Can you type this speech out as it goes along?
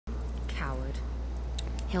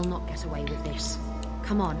He'll not get away with this.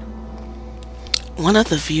 Come on. One of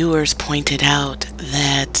the viewers pointed out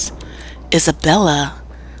that Isabella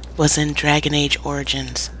was in Dragon Age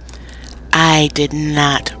Origins. I did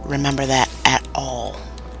not remember that at all.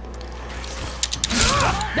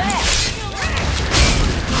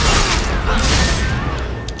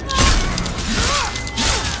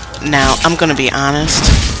 Now, I'm gonna be honest.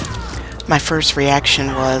 My first reaction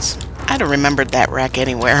was, I don't remember that wreck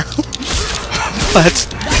anywhere. But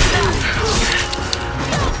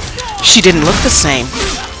she didn't look the same.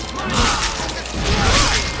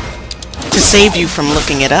 To save you from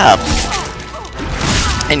looking it up,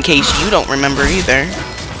 in case you don't remember either,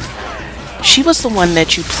 she was the one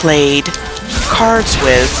that you played cards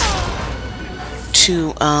with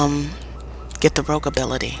to get the rogue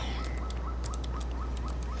ability.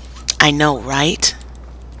 I know, right?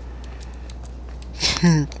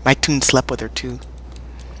 My tune slept with her too.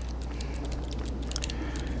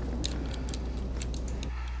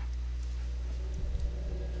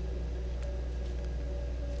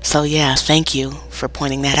 So yeah, thank you for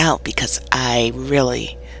pointing that out, because I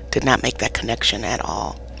really did not make that connection at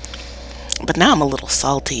all. But now I'm a little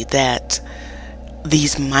salty that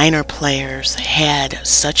these minor players had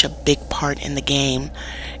such a big part in the game,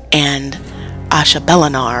 and Asha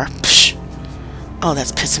Belinar, psh, oh,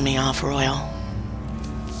 that's pissing me off, Royal.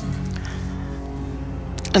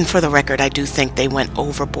 And for the record, I do think they went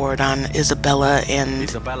overboard on Isabella and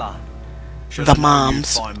the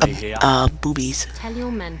mom's boobies. Tell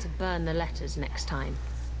your men to burn the letters next time.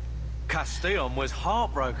 Castillon was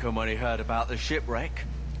heartbroken when he heard about the shipwreck.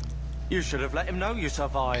 You should have let him know you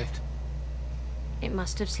survived. It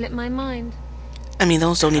must have slipped my mind. I mean,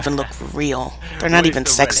 those don't even look real. They're not even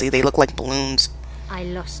sexy. They look like balloons. I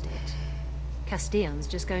lost it. Castillon's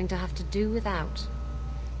just going to have to do without.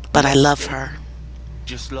 But I love her.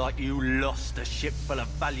 Just like you lost a ship full of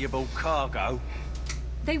valuable cargo.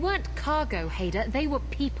 They weren't cargo, Hader. They were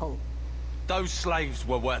people. Those slaves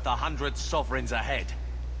were worth 100 sovereigns a head,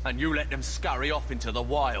 and you let them scurry off into the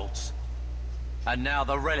wilds. And now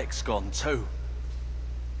the relic's gone too.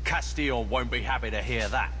 Castillon won't be happy to hear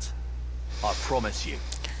that. I promise you.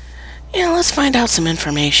 Yeah, let's find out some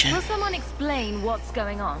information. Will someone explain what's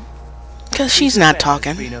going on? Because she's not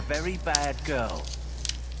talking. Been a very bad girl.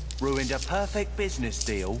 Ruined a perfect business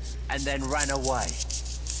deal and then ran away.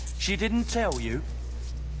 She didn't tell you?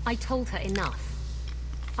 I told her enough.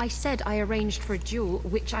 I said I arranged for a duel,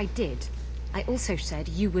 which I did. I also said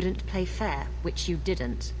you wouldn't play fair, which you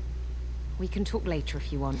didn't. We can talk later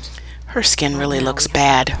if you want. Her skin really looks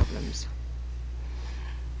bad.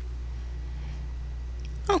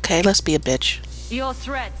 Okay, let's be a bitch. Your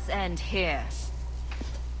threats end here.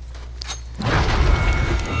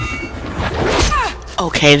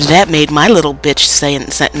 Okay, that made my little bitch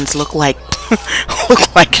sentence look like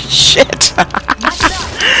shit.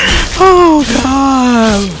 Oh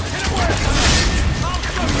god.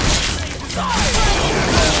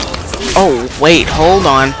 Oh wait, hold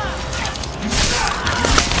on.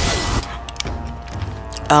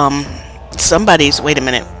 Wait a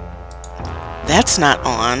minute. That's not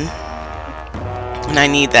on. And I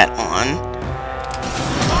need that on.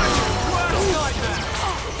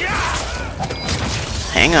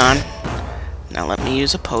 Hang on. Now let me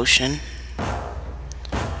use a potion.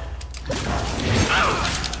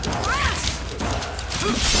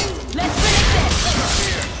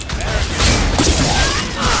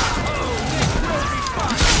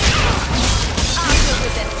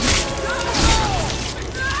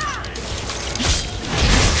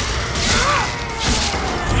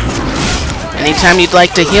 Anytime you'd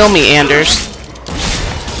like to heal me, Anders,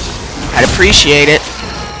 I'd appreciate it.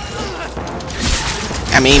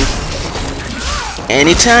 I mean,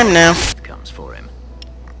 anytime now. Comes for him.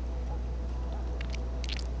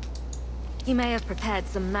 He may have prepared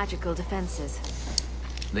some magical defenses.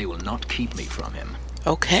 They will not keep me from him.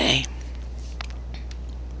 Okay.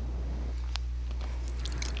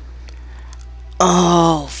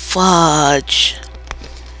 Oh, fudge.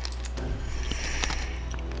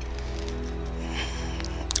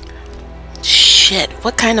 Shit,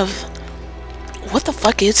 what the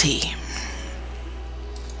fuck is he?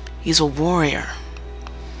 He's a warrior.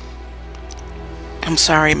 I'm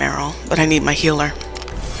sorry, Meryl, but I need my healer.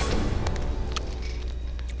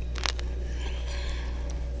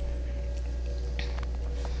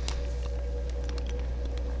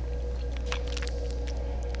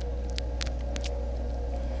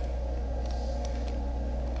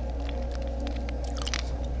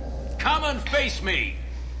 Come and face me.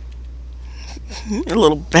 You're a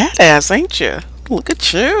little badass, ain't you? Look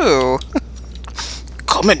at you.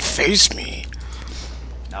 Come and face me.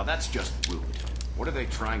 Now that's just rude. What are they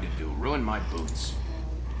trying to do? Ruin my boots?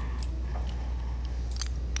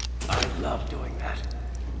 I love doing that.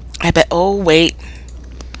 I bet. Oh, wait.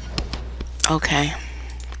 Okay.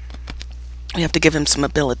 We have to give him some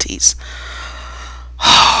abilities.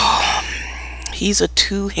 He's a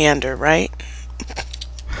two-hander, right?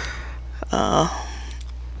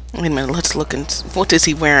 Wait a minute, let's look and what is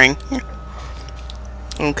he wearing?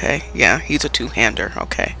 Okay, yeah, he's a two-hander.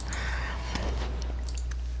 Okay.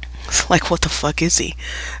 It's like, what the fuck is he?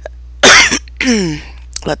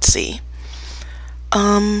 Let's see.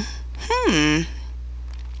 La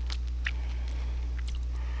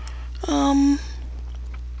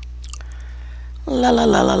la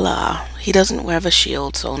la la la. He doesn't have a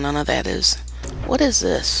shield, so none of that is. What is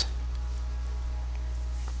this?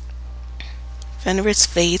 Fenris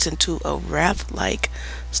fades into a wrath-like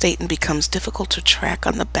state and becomes difficult to track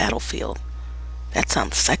on the battlefield. That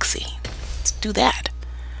sounds sexy. Let's do that.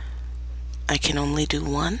 I can only do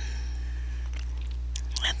one.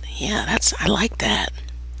 Yeah, I like that.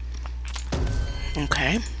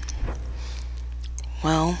 Okay.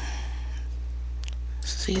 Well,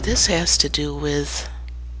 see, this has to do with...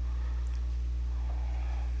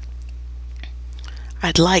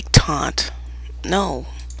 I'd like taunt. No.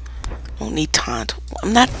 Don't need taunt.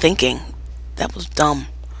 I'm not thinking. That was dumb.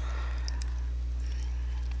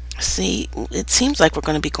 See, it seems like we're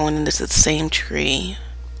going to be going into the same tree.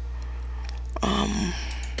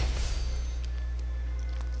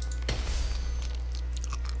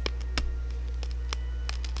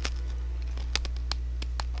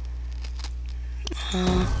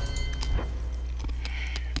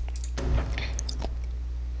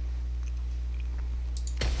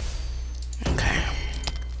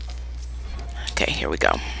 Okay, here we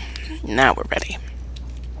go. Now we're ready.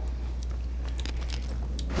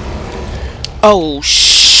 Oh,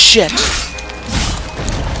 shit.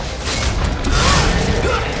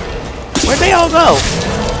 Where'd they all go?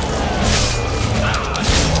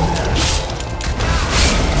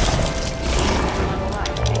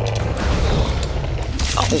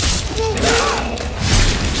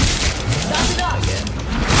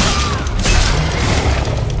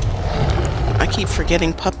 I keep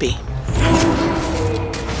forgetting Puppy.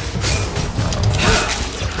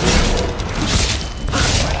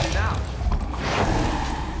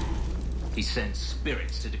 He sends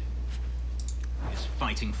spirits to do. He's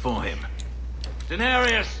fighting for him.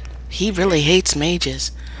 Denarius! He really hates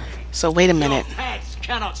mages. So wait a minute. Your pets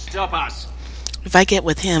cannot stop us. If I get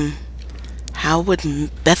with him, how would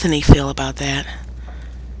Bethany feel about that?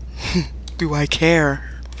 Do I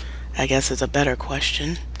care? I guess is a better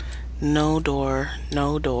question. No door,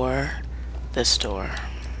 no door. This door.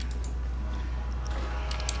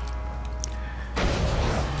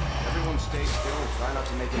 Everyone stay still and try not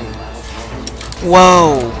to make any loud noise.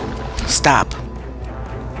 Whoa! Stop.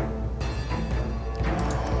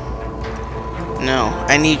 No,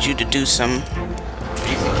 I need you to do some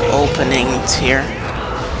openings here.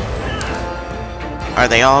 Are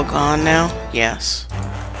they all gone now? Yes.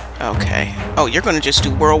 Okay. Oh, you're gonna just do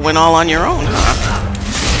whirlwind all on your own, huh?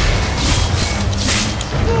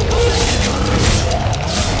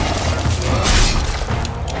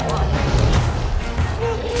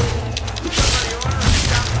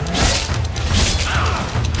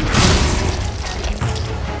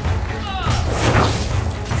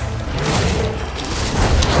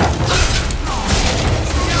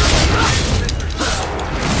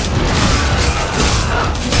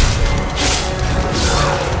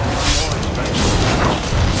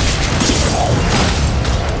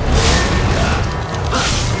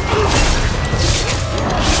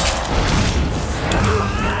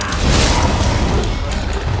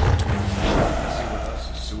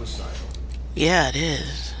 Yeah, it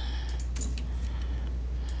is.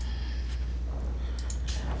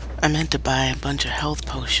 I meant to buy a bunch of health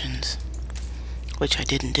potions, which I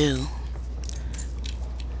didn't do,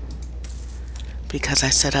 because I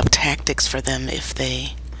set up tactics for them if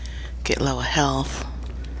they get low health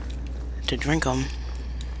to drink them.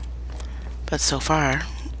 But so far,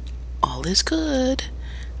 all is good.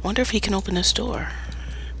 Wonder if he can open this door.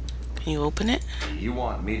 Can you open it? You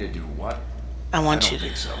want me to do what? I want I you don't to.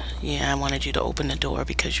 think so. Yeah, I wanted you to open the door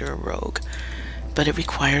because you're a rogue. But it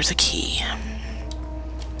requires a key.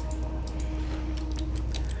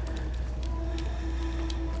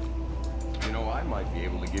 You know, I might be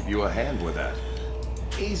able to give you a hand with that.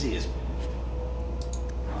 Easy as...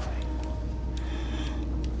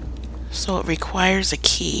 So it requires a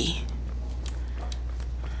key.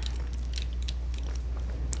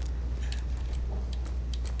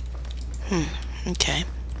 Okay.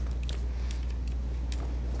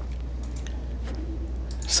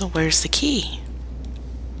 So where's the key?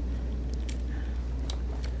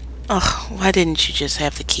 Oh, why didn't you just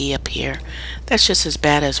have the key up here? That's just as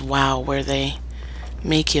bad as WoW, where they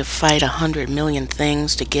make you fight 100 million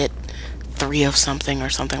things to get 3 of something or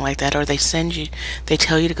something like that. Or they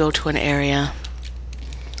tell you to go to an area,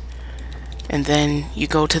 and then you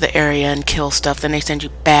go to the area and kill stuff. Then they send you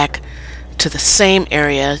back to the same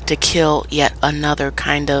area to kill yet another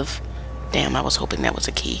kind of... Damn, I was hoping that was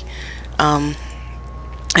a key. And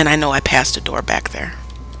I know I passed a door back there.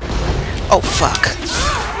 Oh, fuck.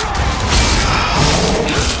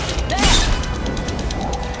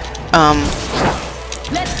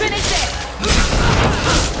 Let's finish it.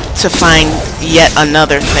 To find yet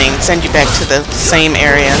another thing. Send you back to the same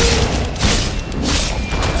area.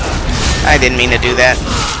 I didn't mean to do that,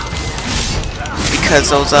 because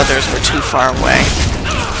those others were too far away.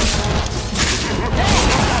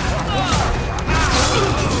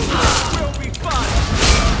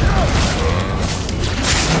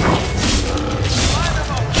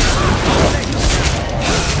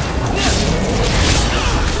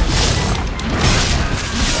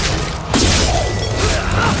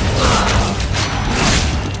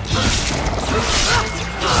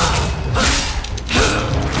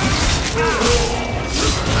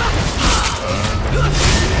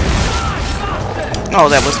 Oh,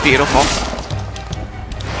 that was beautiful.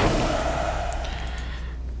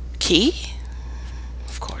 Key?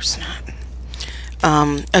 Of course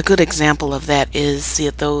not. A good example of that is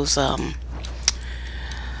those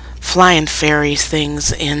flying fairies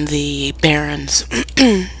things in the Barrens.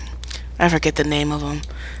 I forget the name of them,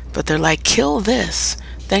 but they're like, kill this,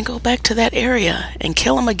 then go back to that area and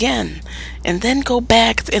kill them again, and then go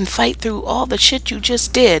back and fight through all the shit you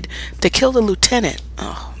just did to kill the lieutenant.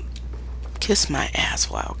 Oh. Kiss my ass,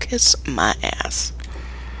 wow. Kiss my ass.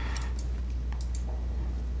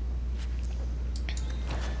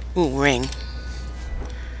 Ooh, ring.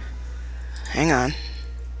 Hang on.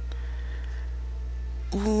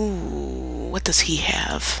 Ooh, what does he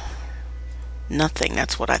have? Nothing,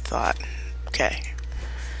 that's what I thought. Okay.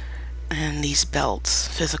 And these belts.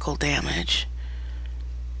 Physical damage.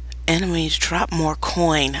 Enemies drop more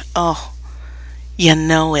coin. Oh, you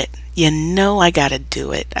know it. You know I gotta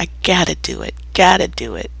do it. I gotta do it. Gotta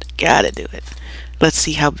do it. Gotta do it. Let's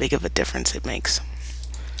see how big of a difference it makes.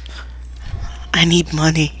 I need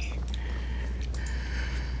money.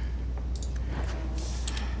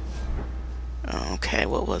 Okay,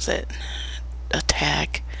 what was it?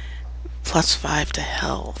 Attack. +5 to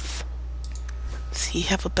health. Does he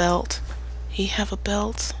have a belt? He have a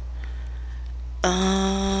belt?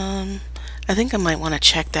 I think I might want to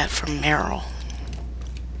check that for Meryl.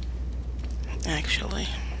 Actually,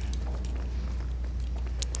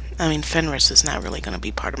 I mean, Fenris is not really going to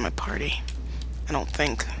be part of my party. I don't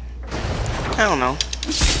think. I don't know.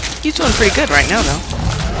 He's doing pretty good right now, though.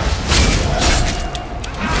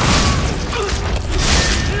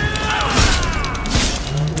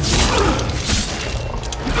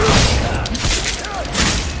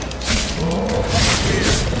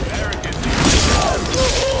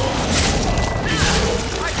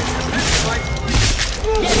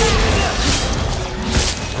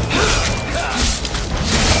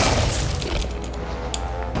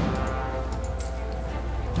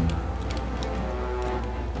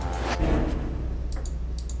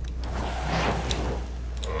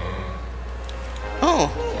 Oh.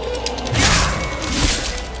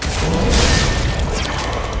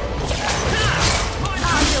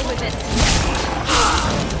 I'll deal with it.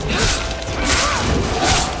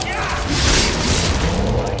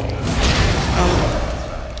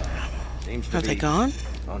 Seems to Are they gone?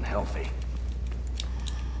 Unhealthy.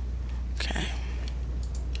 Okay.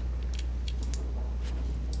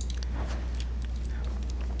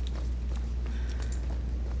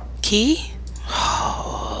 Key?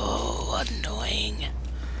 Oh, annoying.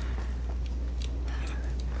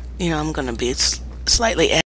 You know, I'm gonna be slightly